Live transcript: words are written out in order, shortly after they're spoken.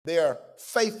Their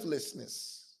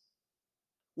faithlessness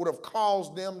would have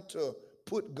caused them to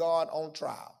put God on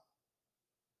trial.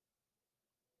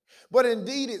 But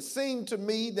indeed, it seemed to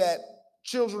me that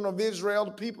children of Israel,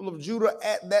 the people of Judah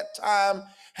at that time,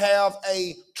 have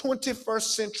a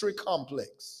 21st century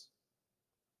complex.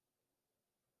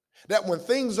 That when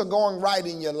things are going right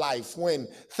in your life, when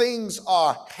things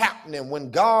are happening, when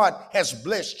God has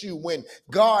blessed you, when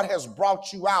God has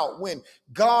brought you out, when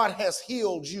God has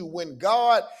healed you, when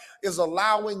God is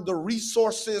allowing the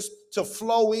resources to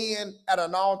flow in at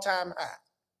an all-time high,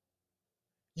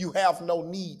 you have no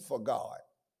need for God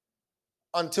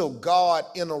until God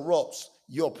interrupts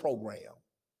your program.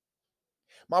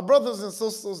 My brothers and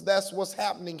sisters, that's what's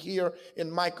happening here in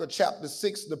Micah chapter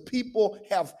 6. The people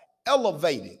have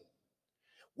elevated.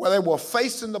 Where they were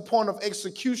facing the point of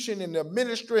execution in their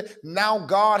ministry, now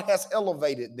God has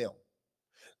elevated them.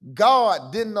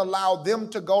 God didn't allow them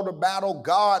to go to battle.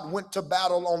 God went to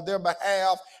battle on their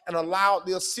behalf and allowed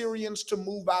the Assyrians to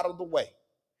move out of the way.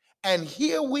 And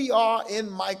here we are in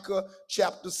Micah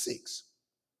chapter 6.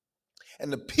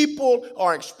 And the people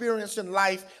are experiencing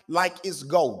life like it's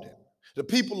golden. The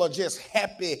people are just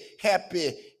happy,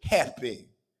 happy, happy.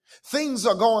 Things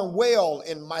are going well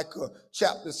in Micah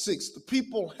chapter 6. The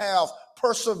people have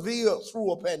persevered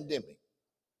through a pandemic.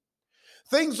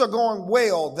 Things are going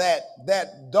well that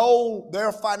though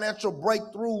their financial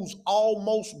breakthroughs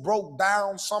almost broke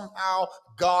down, somehow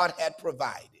God had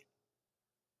provided.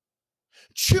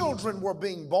 Children were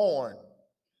being born,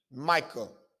 Micah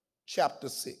chapter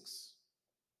 6.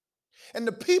 And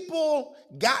the people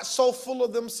got so full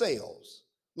of themselves,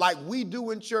 like we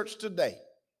do in church today,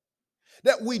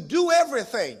 that we do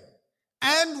everything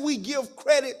and we give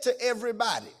credit to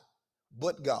everybody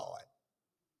but God.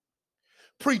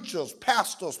 Preachers,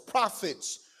 pastors,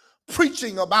 prophets,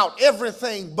 preaching about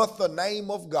everything but the name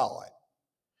of God.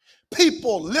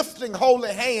 People lifting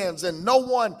holy hands and no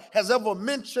one has ever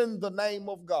mentioned the name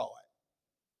of God.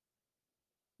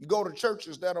 You go to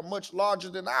churches that are much larger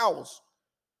than ours,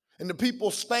 and the people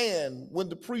stand when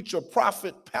the preacher,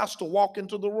 prophet, pastor walk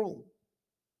into the room.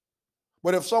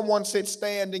 But if someone said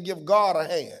stand and give God a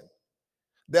hand,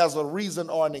 there's a reason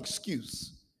or an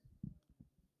excuse.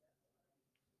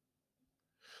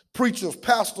 Preachers,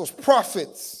 pastors,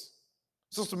 prophets,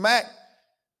 Sister Mac,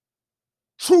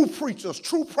 true preachers,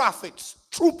 true prophets,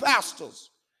 true pastors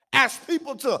ask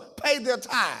people to pay their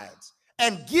tithes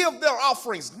and give their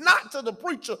offerings, not to the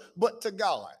preacher, but to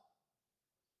God.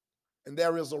 And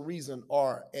there is a reason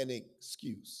or an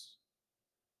excuse.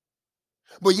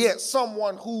 But yet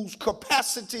someone whose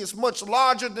capacity is much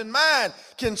larger than mine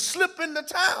can slip into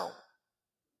town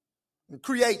and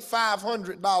create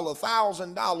 $500,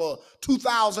 $1,000,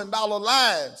 $2,000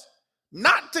 lines,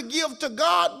 not to give to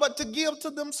God, but to give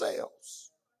to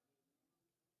themselves.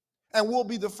 And we'll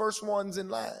be the first ones in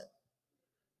line.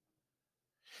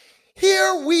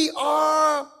 Here we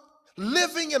are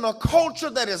living in a culture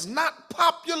that is not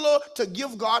popular to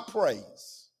give God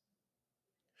praise.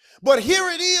 But here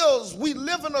it is, we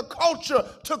live in a culture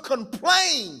to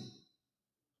complain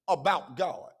about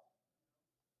God.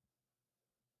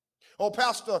 Oh,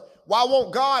 Pastor, why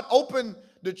won't God open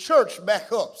the church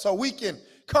back up so we can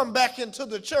come back into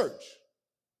the church?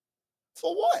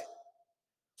 For what?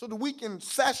 So that we can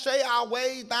sashay our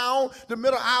way down the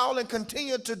middle aisle and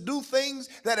continue to do things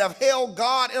that have held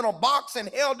God in a box and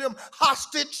held him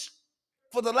hostage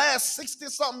for the last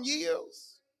 60-something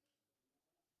years?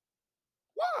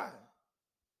 Why?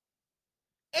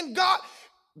 And God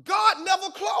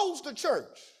never closed the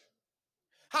church.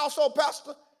 How so,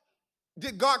 Pastor?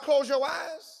 Did God close your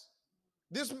eyes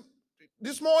this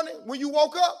morning when you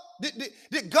woke up?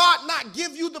 Did God not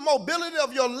give you the mobility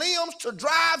of your limbs to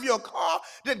drive your car?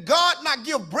 Did God not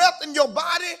give breath in your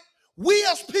body? We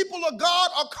as people of God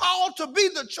are called to be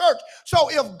the church. So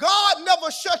if God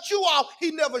never shut you off, he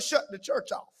never shut the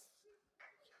church off.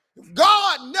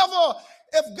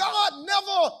 If God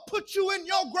never put you in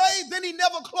your grave, then he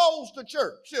never closed the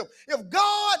church. If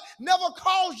God never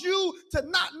caused you to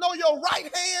not know your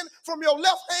right hand from your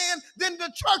left hand, then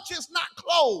the church is not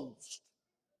closed.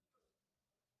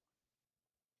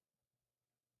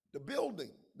 The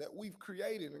building that we've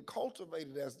created and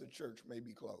cultivated as the church may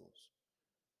be closed.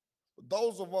 But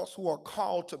those of us who are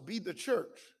called to be the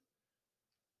church,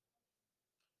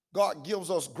 God gives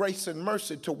us grace and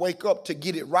mercy to wake up to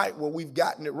get it right where we've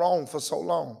gotten it wrong for so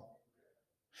long.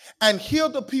 And here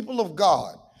the people of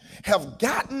God have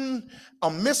gotten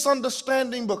a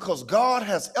misunderstanding because God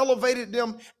has elevated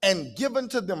them and given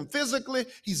to them physically.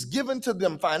 He's given to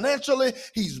them financially.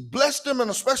 He's blessed them in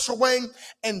a special way.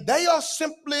 And they are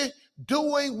simply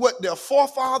doing what their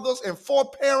forefathers and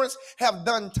foreparents have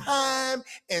done time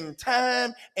and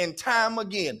time and time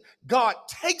again. God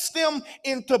takes them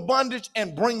into bondage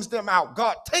and brings them out.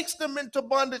 God takes them into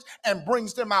bondage and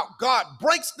brings them out. God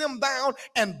breaks them down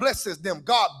and blesses them.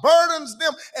 God burdens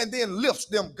them and then lifts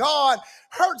them. God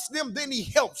hurts them, then he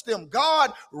helps them.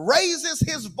 God raises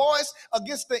his voice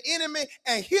against the enemy,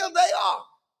 and here they are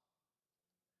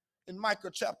in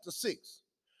Micah chapter 6,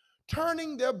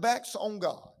 turning their backs on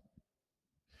God.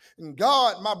 And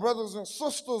God, my brothers and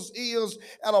sisters, is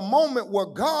at a moment where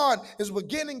God is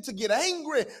beginning to get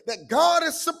angry, that God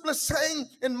is simply saying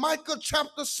in Micah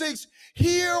chapter 6,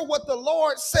 hear what the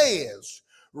Lord says.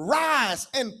 Rise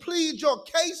and plead your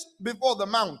case before the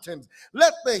mountains.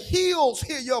 Let the hills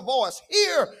hear your voice.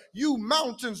 Hear, you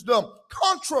mountains, the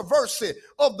controversy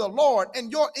of the Lord and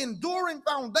your enduring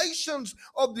foundations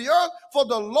of the earth, for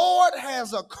the Lord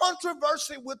has a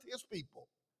controversy with his people.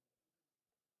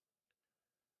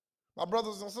 My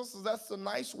brothers and sisters, that's a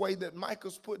nice way that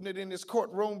Micah's putting it in his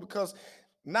courtroom, because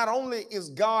not only is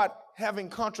God having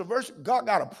controversy, God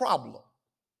got a problem.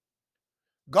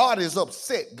 God is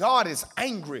upset. God is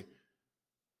angry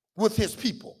with his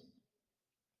people.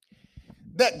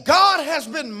 That God has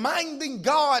been minding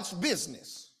God's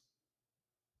business,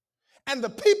 and the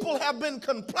people have been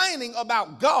complaining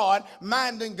about God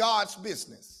minding God's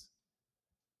business.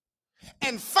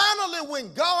 And finally,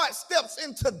 when God steps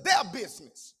into their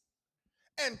business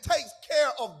and takes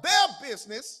care of their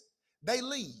business, they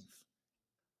leave.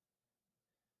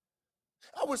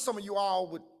 I wish some of you all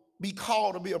would be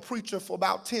called to be a preacher for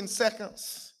about 10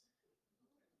 seconds.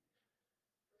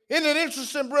 Isn't it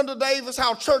interesting, Brenda Davis,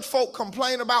 how church folk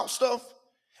complain about stuff,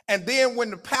 and then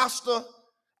when the pastor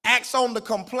acts on the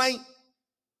complaint,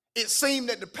 it seemed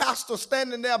that the pastor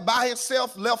standing there by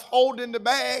himself, left holding the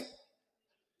bag?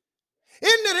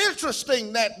 Isn't it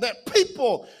interesting that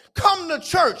people come to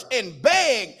church and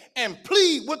beg and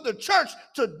plead with the church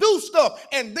to do stuff,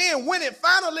 and then when it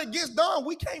finally gets done,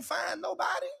 we can't find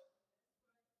nobody?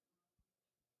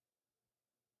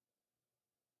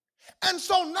 And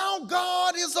so now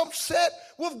God is upset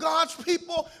with God's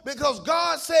people, because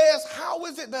God says, how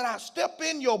is it that I step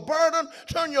in your burden,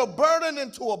 turn your burden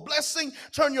into a blessing,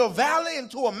 turn your valley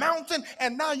into a mountain,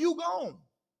 and now you gone?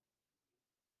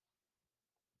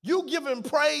 You giving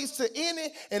praise to any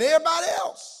and everybody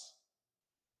else.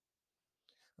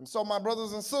 And so, my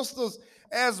brothers and sisters,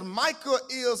 as Micah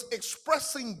is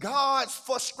expressing God's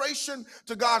frustration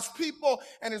to God's people,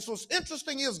 and it's what's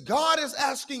interesting is God is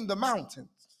asking the mountains,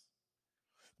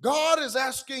 God is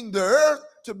asking the earth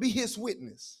to be his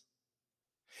witness.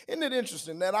 Isn't it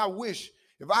interesting that I wish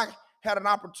if I had an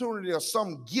opportunity or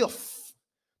some gift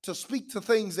to speak to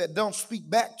things that don't speak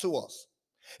back to us?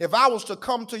 If I was to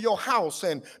come to your house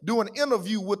and do an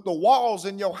interview with the walls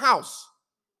in your house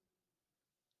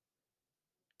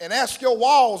and ask your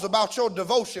walls about your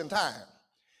devotion time,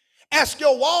 ask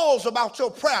your walls about your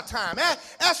prayer time,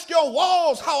 ask your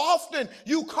walls how often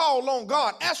you call on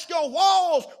God, ask your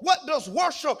walls what does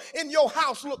worship in your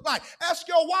house look like, ask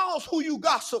your walls who you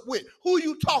gossip with, who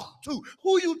you talk to,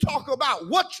 who you talk about,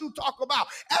 what you talk about,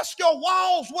 ask your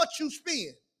walls what you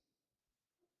spend.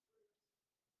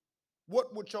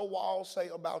 What would your walls say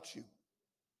about you?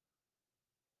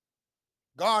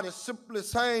 God is simply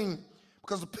saying,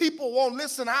 because the people won't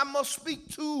listen, I must speak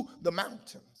to the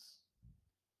mountains.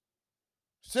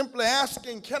 Simply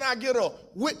asking, can I get a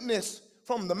witness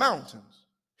from the mountains?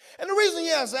 And the reason he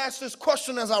has asked this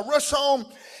question as I rush on,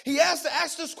 he has to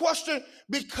ask this question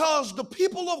because the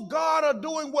people of God are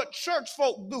doing what church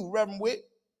folk do, Reverend Witt.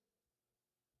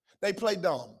 They play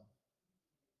dumb.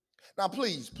 Now,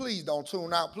 please don't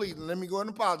tune out. Please, let me go and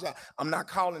apologize. I'm not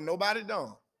calling nobody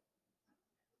dumb.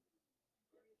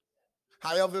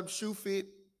 However the shoe fit.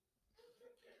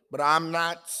 But I'm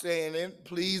not saying it.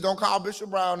 Please don't call Bishop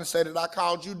Brown and say that I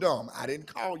called you dumb. I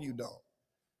didn't call you dumb.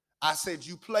 I said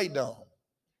you play dumb.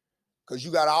 Because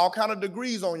you got all kind of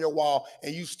degrees on your wall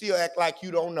and you still act like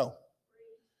you don't know.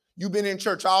 You've been in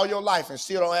church all your life and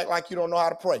still don't act like you don't know how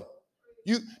to pray.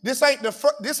 This ain't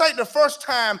the first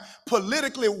time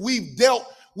politically we've dealt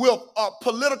with a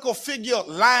political figure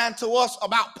lying to us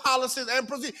about policies and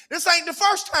procedures. This ain't the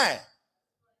first time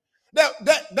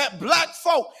that black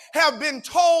folk have been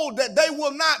told that they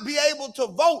will not be able to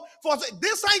vote for.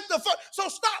 This ain't the first. So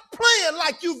stop playing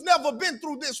like you've never been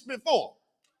through this before.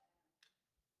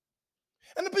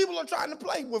 And the people are trying to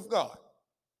play with God.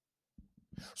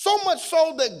 So much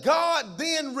so that God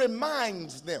then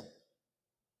reminds them.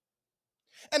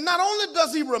 And not only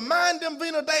does he remind them,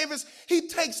 Vina Davis, he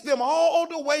takes them all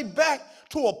the way back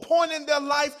to a point in their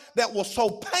life that was so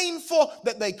painful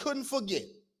that they couldn't forget.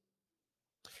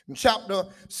 In chapter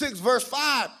 6, verse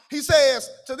 5, he says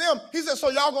to them, he says, so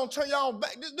y'all gonna turn y'all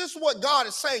back. This is what God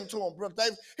is saying to him, Brother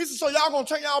David. He says, so y'all gonna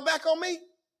turn y'all back on me?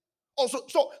 Oh,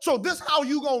 so this how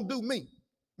you gonna do me?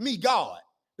 Me, God.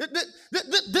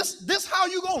 This how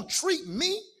you gonna treat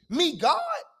me? Me, God?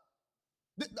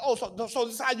 Oh, so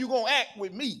this is how you gonna act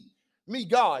with me? Me,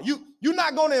 God. You're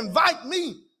not gonna invite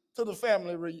me to the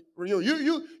family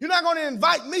reunion. You're not gonna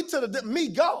invite me to me,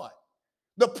 God,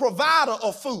 the provider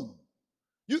of food.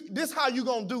 This how you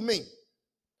gonna do me?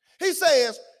 He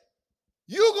says,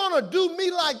 you're gonna do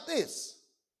me like this.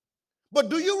 But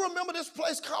do you remember this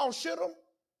place called Shittim?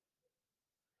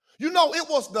 You know, it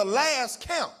was the last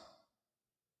camp.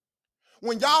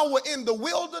 When y'all were in the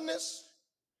wilderness,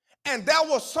 and there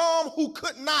were some who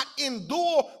could not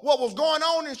endure what was going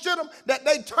on in Shittim, that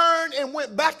they turned and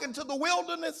went back into the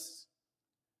wilderness.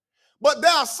 But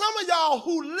there are some of y'all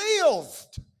who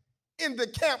lived in the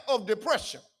camp of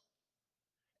depression.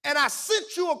 And I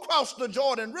sent you across the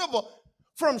Jordan River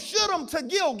from Shittim to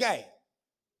Gilgal.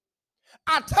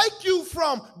 I take you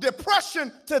from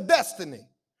depression to destiny.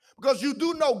 Because you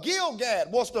do know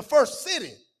Gilgal was the first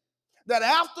city that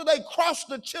after they crossed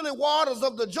the chilly waters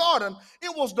of the Jordan,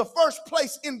 it was the first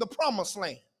place in the promised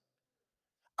land.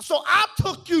 So I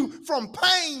took you from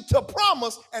pain to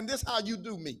promise, and this is how you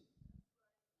do me.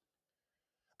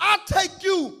 I take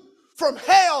you from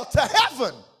hell to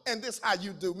heaven, and this is how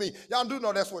you do me. Y'all do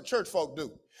know that's what church folk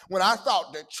do. When I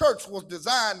thought that church was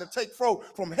designed to take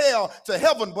folk from hell to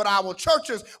heaven, but our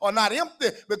churches are not empty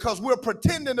because we're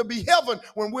pretending to be heaven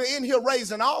when we're in here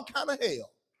raising all kind of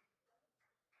hell.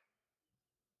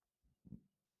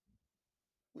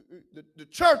 The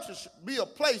church should be a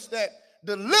place that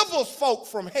delivers folk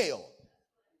from hell.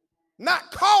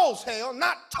 Not cause hell,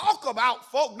 not talk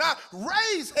about folk, not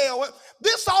raise hell.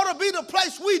 This ought to be the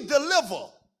place we deliver.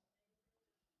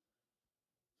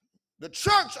 The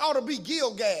church ought to be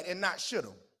Gilgal and not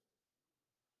Shittim.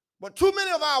 But too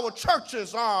many of our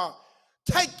churches are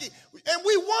taking, and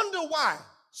we wonder why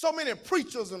so many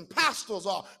preachers and pastors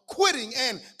are quitting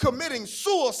and committing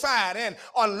suicide and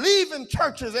are leaving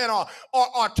churches and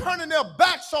are turning their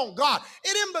backs on God.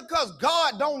 It isn't because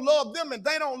God don't love them and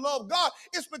they don't love God.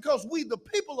 It's because we, the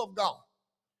people of God,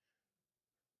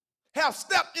 have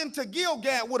stepped into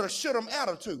Gilgal with a Shittim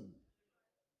attitude.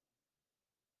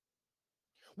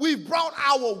 We've brought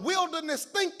our wilderness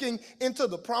thinking into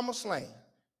the promised land.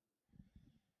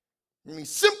 And he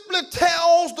simply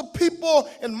tells the people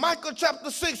in Micah chapter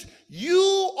 6,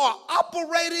 you are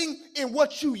operating in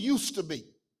what you used to be.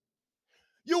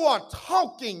 You are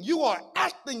talking, you are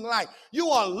acting like, you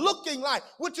are looking like,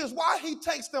 which is why he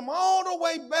takes them all the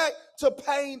way back to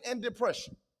pain and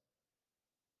depression.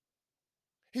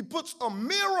 He puts a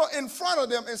mirror in front of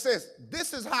them and says,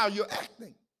 this is how you're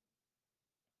acting.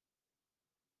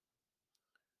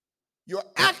 You're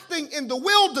acting in the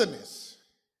wilderness,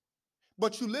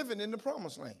 but you're living in the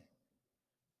promised land.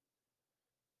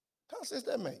 How sense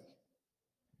that make?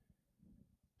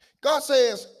 God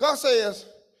says,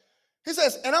 he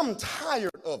says, and I'm tired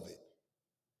of it.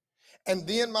 And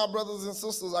then, my brothers and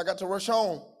sisters, I got to rush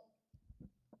home.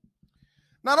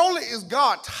 Not only is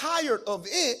God tired of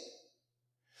it,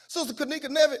 Sister Kanika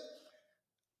Nevitt,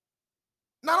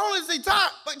 not only is he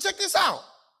tired, but check this out.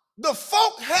 The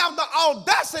folk have the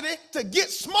audacity to get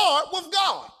smart with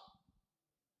God.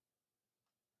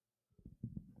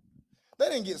 They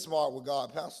didn't get smart with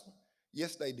God, Pastor.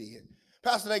 Yes, they did.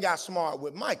 Pastor, they got smart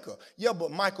with Micah. Yeah,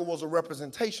 but Micah was a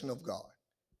representation of God.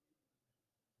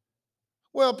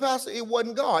 Well, Pastor, it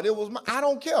wasn't God. It was, I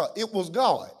don't care. It was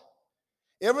God.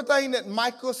 Everything that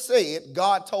Micah said,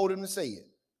 God told him to say it.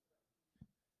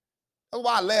 That's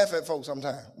why I laugh at folks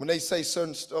sometimes when they say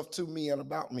certain stuff to me and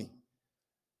about me.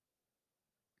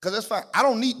 Because that's fine. I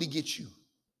don't need to get you.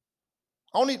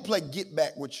 I don't need to play get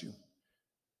back with you.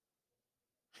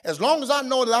 As long as I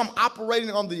know that I'm operating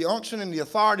under the unction and the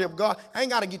authority of God, I ain't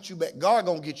got to get you back. God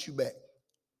going to get you back.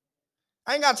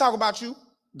 I ain't got to talk about you.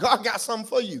 God got something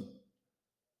for you.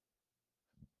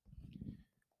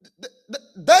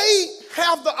 They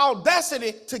have the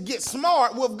audacity to get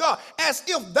smart with God as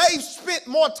if they've spent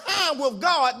more time with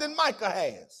God than Micah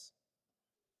has.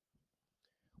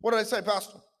 What do they say,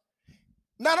 Pastor?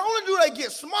 Not only do they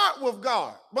get smart with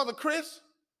God, Brother Chris,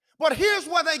 but here's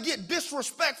where they get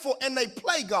disrespectful and they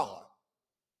play God.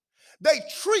 They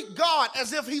treat God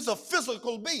as if he's a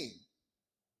physical being.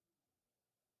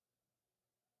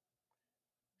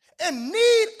 And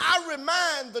need I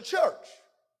remind the church,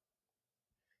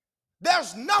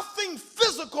 there's nothing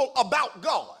physical about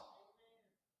God.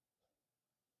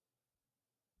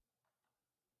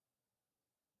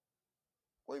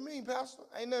 What do you mean, Pastor?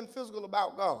 Ain't nothing physical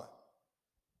about God.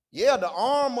 Yeah, the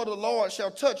arm of the Lord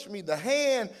shall touch me. The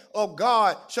hand of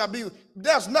God shall be.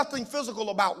 There's nothing physical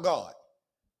about God.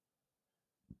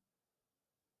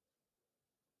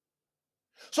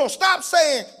 So stop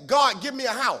saying, God, give me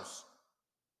a house.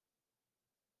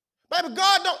 Baby,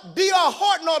 God don't be our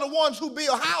heart, nor the ones who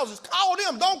build houses. Call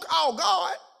them. Don't call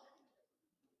God.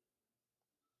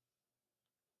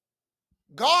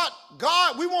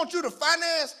 God, we want you to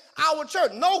finance our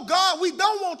church. No, God, we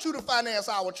don't want you to finance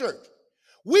our church.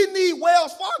 We need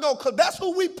Wells Fargo because that's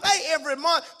who we pay every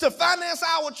month to finance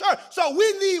our church. So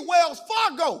we need Wells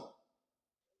Fargo.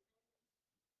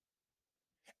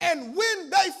 And when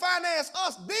they finance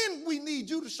us, then we need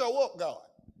you to show up, God.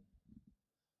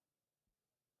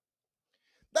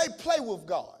 They play with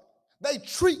God. They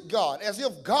treat God as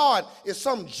if God is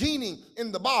some genie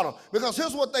in the bottle. Because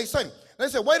here's what they say. They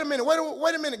say, wait a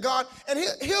minute, God. And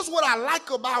here's what I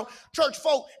like about church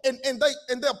folk, and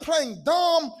they're playing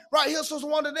dumb right here, Sister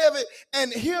Wanda David.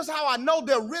 And here's how I know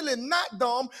they're really not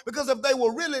dumb, because if they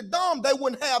were really dumb, they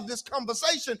wouldn't have this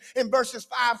conversation in verses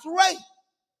 5 through 8.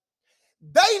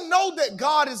 They know that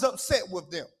God is upset with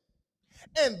them.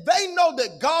 And they know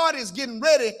that God is getting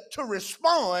ready to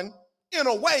respond in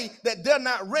a way that they're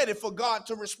not ready for God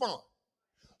to respond.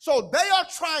 So they are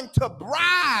trying to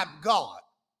bribe God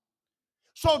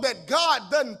so that God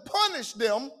doesn't punish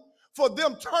them for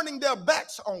them turning their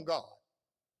backs on God.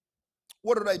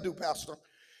 What do, Pastor?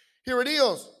 Here it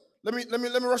is. Let me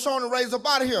rush on and raise up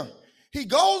out of here. He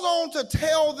goes on to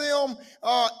tell them,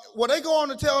 they go on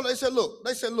to tell, they said,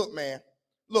 look, man,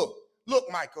 look,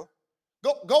 Michael,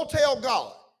 go tell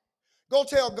God. Go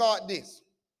tell God this.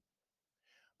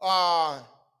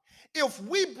 If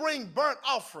we bring burnt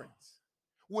offerings,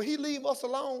 will he leave us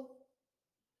alone?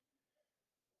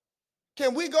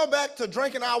 Can we go back to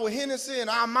drinking our Hennessy and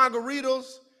our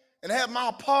margaritas and have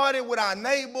my party with our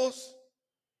neighbors?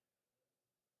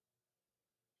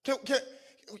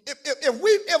 If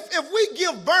we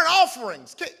give burnt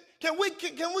offerings, can we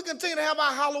continue to have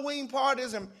our Halloween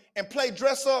parties and play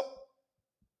dress up?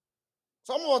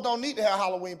 Some of us don't need to have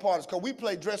Halloween parties because we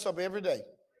play dress up every day.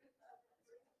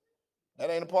 That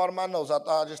ain't a part of my notes. I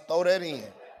thought I'd just throw that in.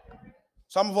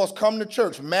 Some of us come to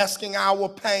church masking our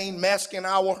pain, masking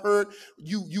our hurt.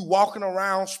 You walking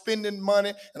around spending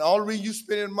money, and all the reason you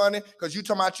spending money because you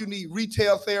talking about you need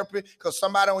retail therapy because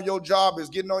somebody on your job is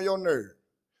getting on your nerve.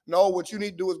 No, what you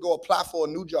need to do is go apply for a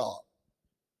new job.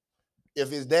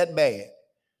 If it's that bad,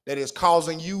 that is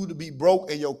causing you to be broke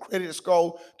and your credit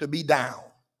score to be down.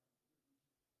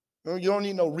 You don't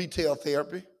need no retail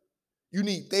therapy. You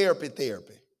need therapy.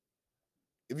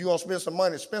 If you want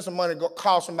to spend some money, go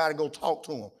call somebody, go talk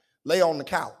to them. Lay on the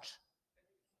couch.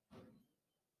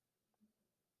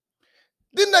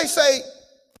 Didn't they say,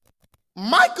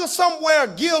 Micah somewhere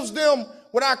gives them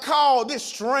what I call this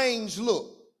strange look.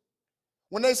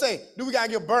 When they say, do we got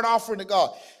to give burnt offering to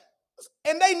God?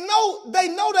 And they know they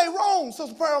wrong,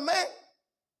 Sister Pearl, man.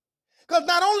 Because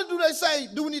not only do they say,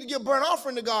 do we need to give burnt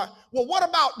offering to God? Well, what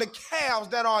about the calves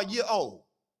that are a year old?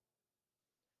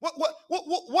 What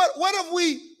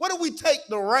if we take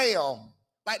the ram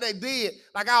like they did,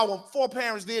 like our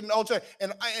foreparents did in the Old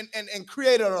Testament, and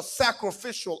created a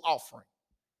sacrificial offering?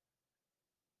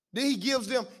 Then he gives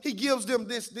them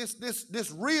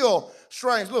this real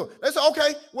strange look. They say,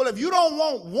 okay, well, if you don't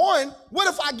want one,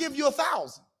 what if I give you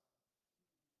 1,000?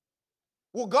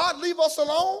 Will God leave us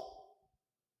alone?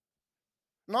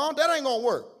 No, that ain't gonna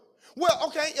work. Well,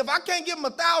 okay, if I can't give him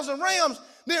 1,000 rams,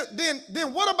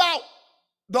 then what about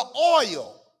the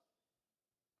oil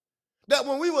that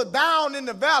when we were down in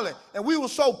the valley and we were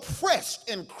so pressed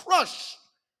and crushed,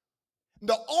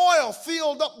 the oil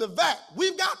filled up the vat.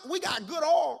 We got good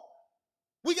oil.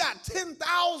 We got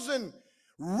 10,000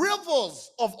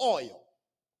 rivers of oil.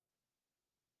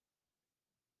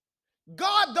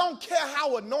 God don't care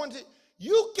how anointed.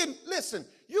 You can, listen,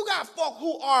 you got folk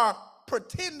who are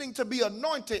pretending to be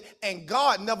anointed and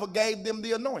God never gave them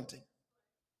the anointing.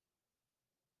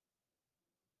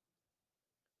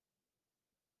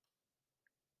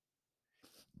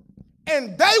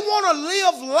 And they want to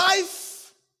live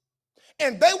life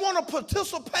and they want to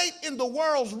participate in the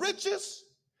world's riches,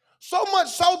 so much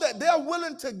so that they're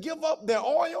willing to give up their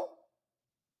oil.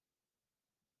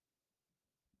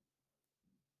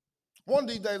 One of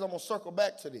these days I'm going to circle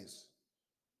back to this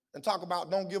and talk about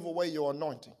don't give away your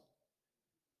anointing.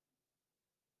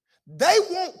 They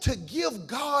want to give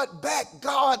God back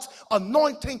God's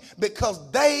anointing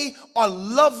because they are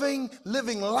living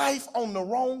life on the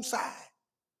wrong side.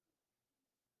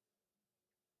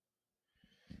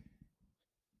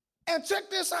 And check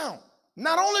this out.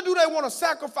 Not only do they want to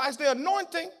sacrifice their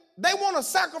anointing, they want to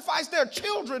sacrifice their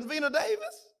children, Vina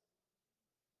Davis.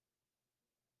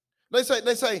 They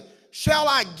say, shall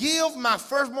I give my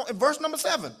firstborn, in verse number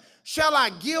 7, shall I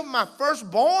give my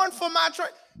firstborn for my trade?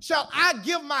 Shall I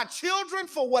give my children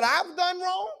for what I've done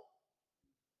wrong?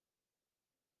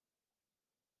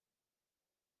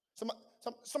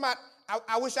 Somebody,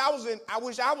 I wish I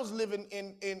was living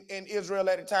in Israel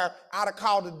at the time. I'd have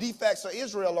called the defects of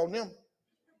Israel on them.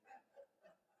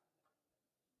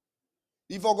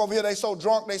 These folk over here, they so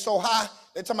drunk, they so high,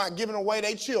 they talking about giving away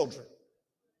their children.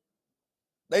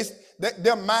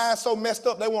 Their minds so messed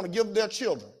up, they want to give their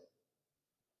children.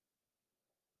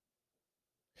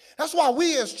 That's why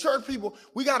we as church people,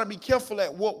 we got to be careful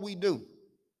at what we do.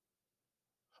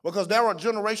 Because there are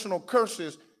generational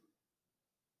curses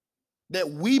that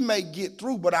we may get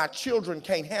through, but our children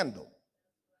can't handle.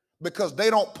 Because they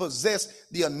don't possess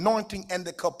the anointing and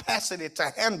the capacity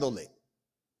to handle it.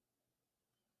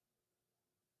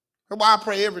 That's why I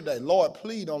pray every day, Lord,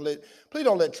 please don't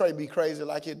let Trey be crazy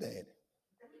like his daddy.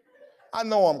 I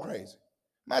know I'm crazy.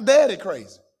 My daddy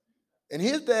crazy. And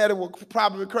his daddy was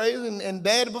probably crazy, and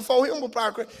daddy before him was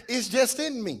probably crazy. It's just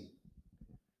in me.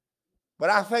 But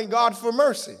I thank God for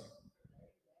mercy.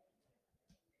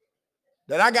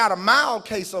 That I got a mild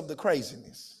case of the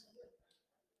craziness.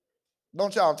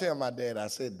 Don't y'all tell my dad I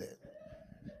said that.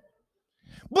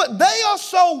 But they are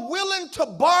so willing to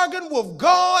bargain with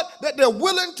God that they're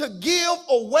willing to give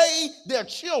away their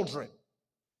children.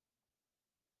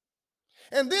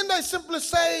 And then they simply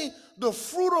say, the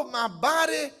fruit of my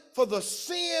body for the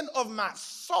sin of my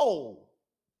soul.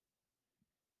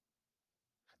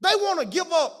 They want to give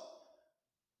up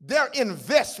their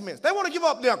investments. They want to give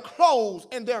up their clothes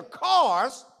and their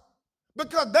cars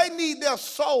because they need their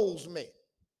souls met.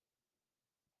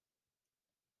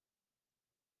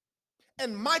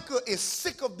 And Micah is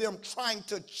sick of them trying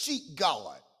to cheat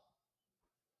God.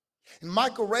 And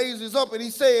Micah raises up and he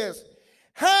says,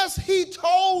 has he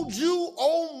told you,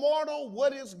 O mortal,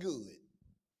 what is good?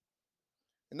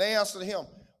 And they answered him,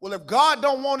 well, if God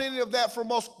don't want any of that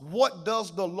from us, what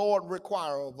does the Lord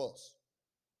require of us?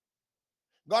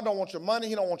 God don't want your money.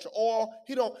 He don't want your oil.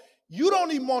 You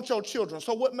don't even want your children.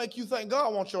 So what make you think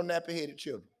God wants your nappy-headed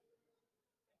children?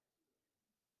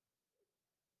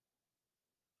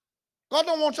 God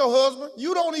don't want your husband.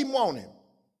 You don't even want him.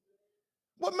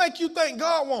 What make you think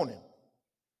God want him?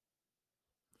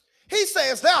 He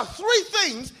says there are 3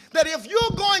 things that if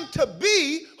you're going to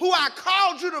be who I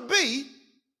called you to be,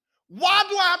 why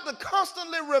do I have to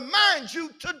constantly remind you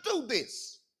to do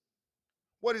this?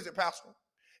 What is it, Pastor?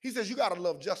 He says you got to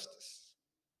love justice.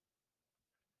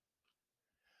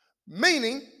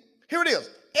 Meaning, here it is,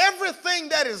 everything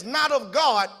that is not of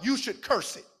God, you should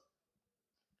curse it.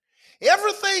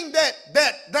 Everything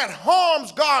that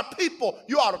harms God's people,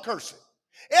 you ought to curse it.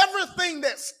 Everything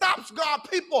that stops God's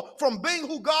people from being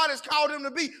who God has called them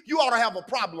to be, you ought to have a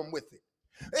problem with it.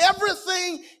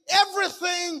 Everything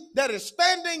that is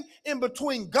standing in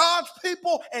between God's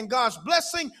people and God's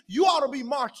blessing, you ought to be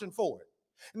marching for it.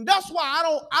 And that's why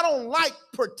I don't like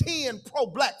pretend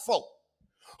pro-black folk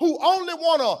who only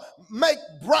want to make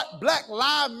Black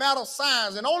Lives Matter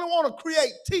signs and only want to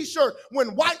create t-shirts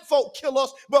when white folk kill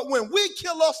us, but when we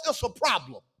kill us, it's a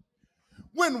problem.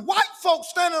 When white folks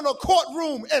stand in a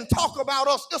courtroom and talk about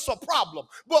us, it's a problem.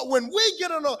 But when we get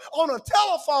on a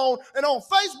telephone and on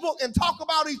Facebook and talk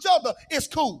about each other, it's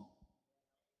cool.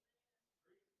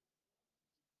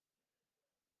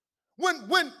 When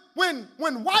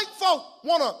white folk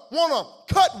wanna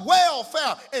cut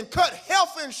welfare and cut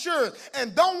health insurance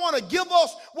and don't want to give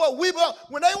us what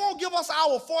when they won't give us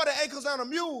our 40 acres and a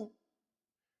mule,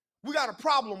 we got a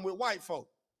problem with white folk.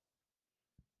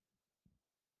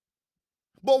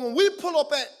 But when we pull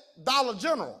up at Dollar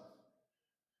General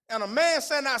and a man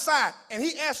standing outside and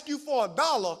he asks you for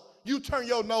 $1, you turn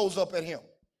your nose up at him.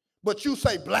 But you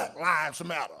say Black Lives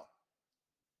Matter.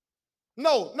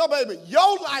 No, baby,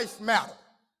 your life matters.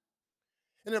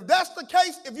 And if that's the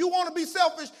case, if you want to be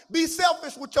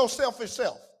selfish with your selfish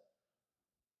self.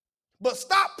 But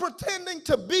stop pretending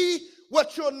to be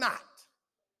what you're not.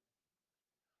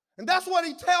 And that's what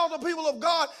he tells the people of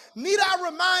God. Need I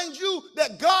remind you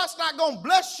that God's not going to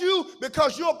bless you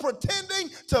because you're pretending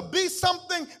to be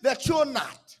something that you're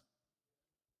not.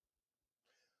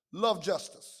 Love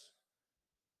justice.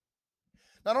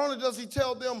 Not only does he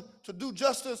tell them to do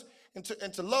justice and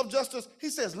to love justice, he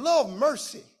says love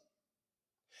mercy.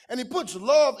 And he puts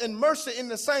love and mercy in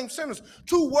the same sentence.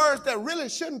 2 words that really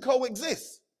shouldn't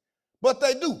coexist, but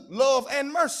they do, love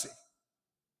and mercy.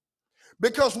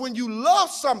 Because when you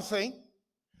love something,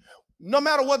 no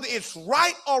matter whether it's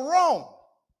right or wrong,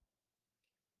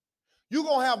 you're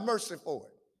going to have mercy for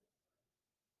it.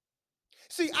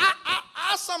 See,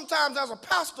 I sometimes as a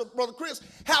pastor, Brother Chris,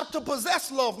 have to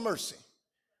possess love mercy.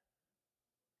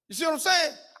 You see what I'm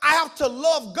saying? I have to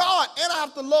love God and I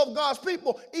have to love God's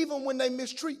people even when they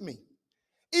mistreat me.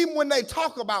 Even when they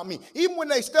talk about me, even when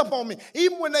they step on me,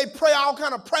 even when they pray all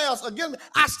kind of prayers against me,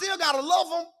 I still got to love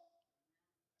them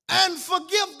and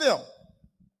forgive them.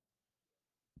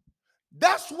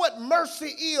 That's what mercy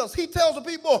is. He tells the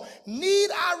people, need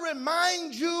I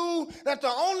remind you that the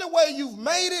only way you've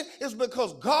made it is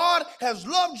because God has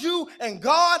loved you and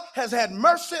God has had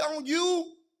mercy on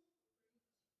you.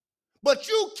 But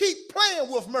you keep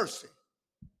playing with mercy.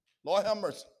 Lord have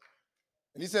mercy.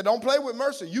 And he said, don't play with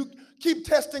mercy. You keep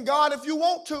testing God if you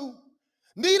want to.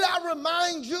 Need I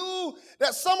remind you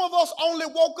that some of us only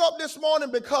woke up this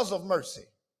morning because of mercy?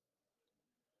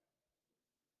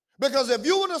 Because if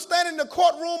you were to stand in the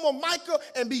courtroom of Micah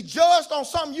and be judged on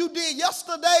something you did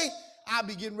yesterday, I'd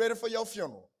be getting ready for your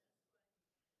funeral.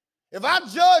 If I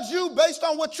judge you based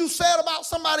on what you said about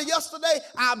somebody yesterday,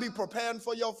 I'll be preparing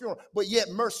for your funeral. But yet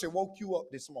mercy woke you up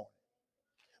this morning.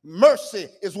 Mercy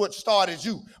is what started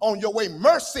you on your way.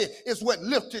 Mercy is what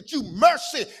lifted you.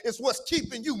 Mercy is what's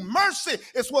keeping you. Mercy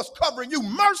is what's covering you.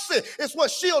 Mercy is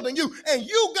what's shielding you. And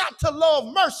you got to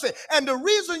love mercy. And the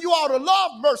reason you ought to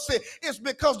love mercy is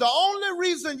because the only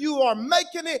reason you are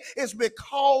making it is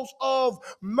because of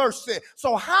mercy.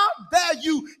 So how dare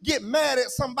you get mad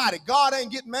at somebody? God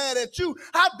ain't getting mad at you.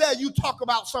 How dare you talk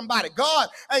about somebody? God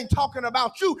ain't talking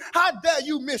about you. How dare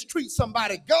you mistreat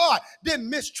somebody? God didn't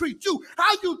mistreat you.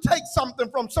 How you take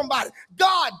something from somebody?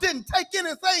 God didn't take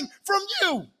anything from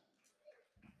you.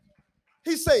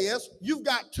 He says you've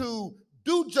got to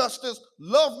do justice,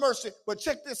 love mercy, but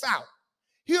check this out.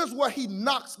 Here's where he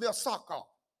knocks their sock off.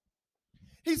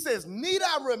 He says, need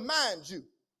I remind you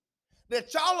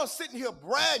that y'all are sitting here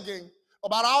bragging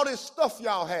about all this stuff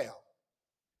y'all have.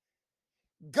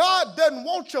 God doesn't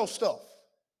want your stuff.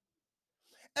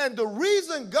 And the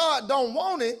reason God don't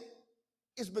want it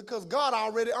is because God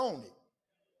already owned it.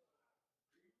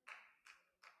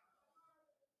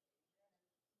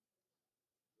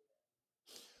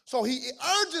 So he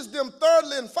urges them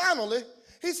thirdly and finally,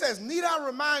 he says, need I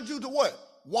remind you to what?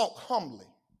 Walk humbly.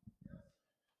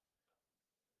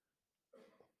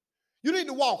 You need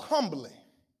to walk humbly.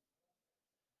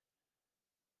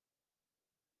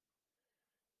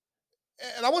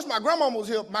 And I wish my grandmama was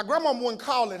here. My grandmama wouldn't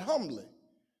call it humbly.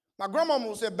 My grandmama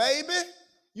would say, baby,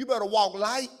 you better walk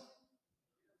light.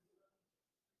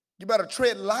 You better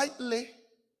tread lightly.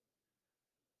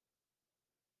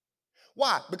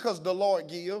 Why? Because the Lord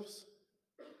gives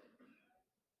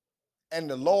and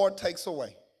the Lord takes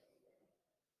away.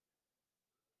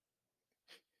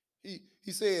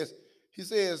 He says,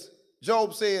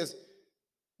 Job says,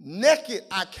 naked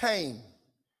I came.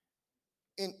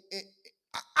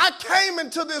 I came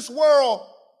into this world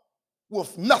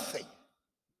with nothing.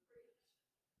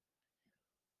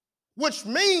 Which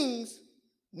means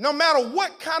no matter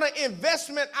what kind of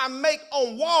investment I make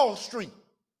on Wall Street,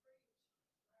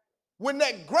 when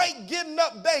that great getting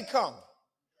up day comes,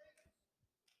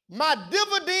 my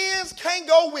dividends can't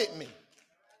go with me.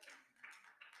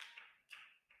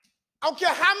 I don't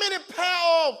care how many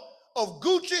pair of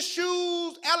Gucci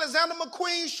shoes, Alexander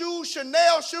McQueen shoes,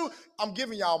 Chanel shoes. I'm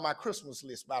giving y'all my Christmas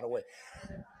list, by the way.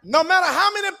 No matter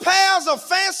how many pairs of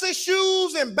fancy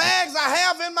shoes and bags I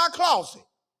have in my closet,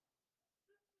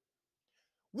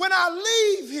 when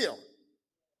I leave here,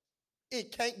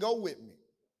 it can't go with me.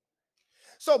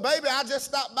 So, baby, I just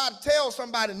stopped by to tell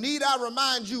somebody, need I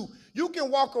remind you, you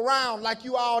can walk around like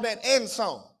you all that and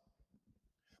some.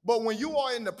 But when you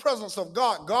are in the presence of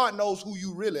God, God knows who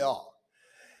you really are.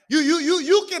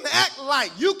 You can act like,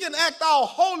 you can act all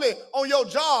holy on your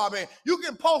job, and you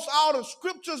can post all the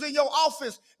scriptures in your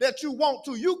office that you want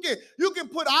to. You can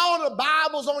put all the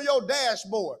Bibles on your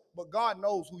dashboard, but God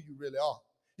knows who you really are.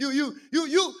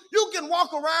 You can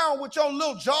walk around with your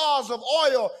little jars of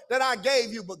oil that I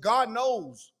gave you, but God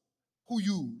knows who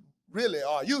you really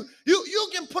are. You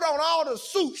can put on all the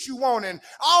suits you want and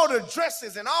all the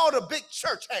dresses and all the big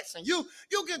church hats, and you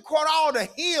can quote all the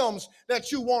hymns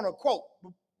that you want to quote,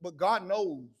 but God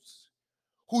knows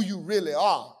who you really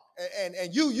are.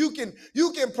 And you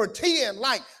can pretend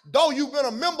like though you've been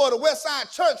a member of the West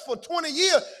Side Church for 20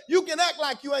 years, you can act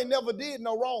like you ain't never did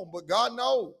no wrong, but God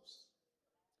knows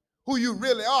who you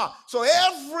really are. So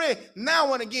every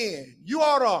now and again, you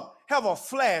ought to have a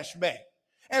flashback.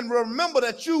 And remember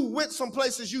that you went some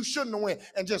places you shouldn't have went,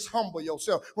 and just humble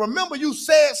yourself. Remember you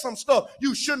said some stuff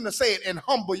you shouldn't have said, and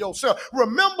humble yourself.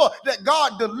 Remember that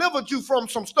God delivered you from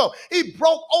some stuff. He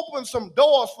broke open some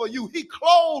doors for you. He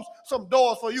closed some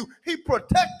doors for you. He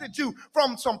protected you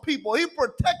from some people. He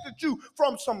protected you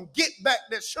from some get back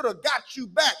that should have got you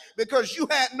back because you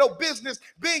had no business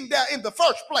being there in the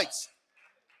first place.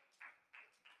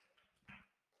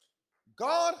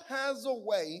 God has a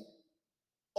way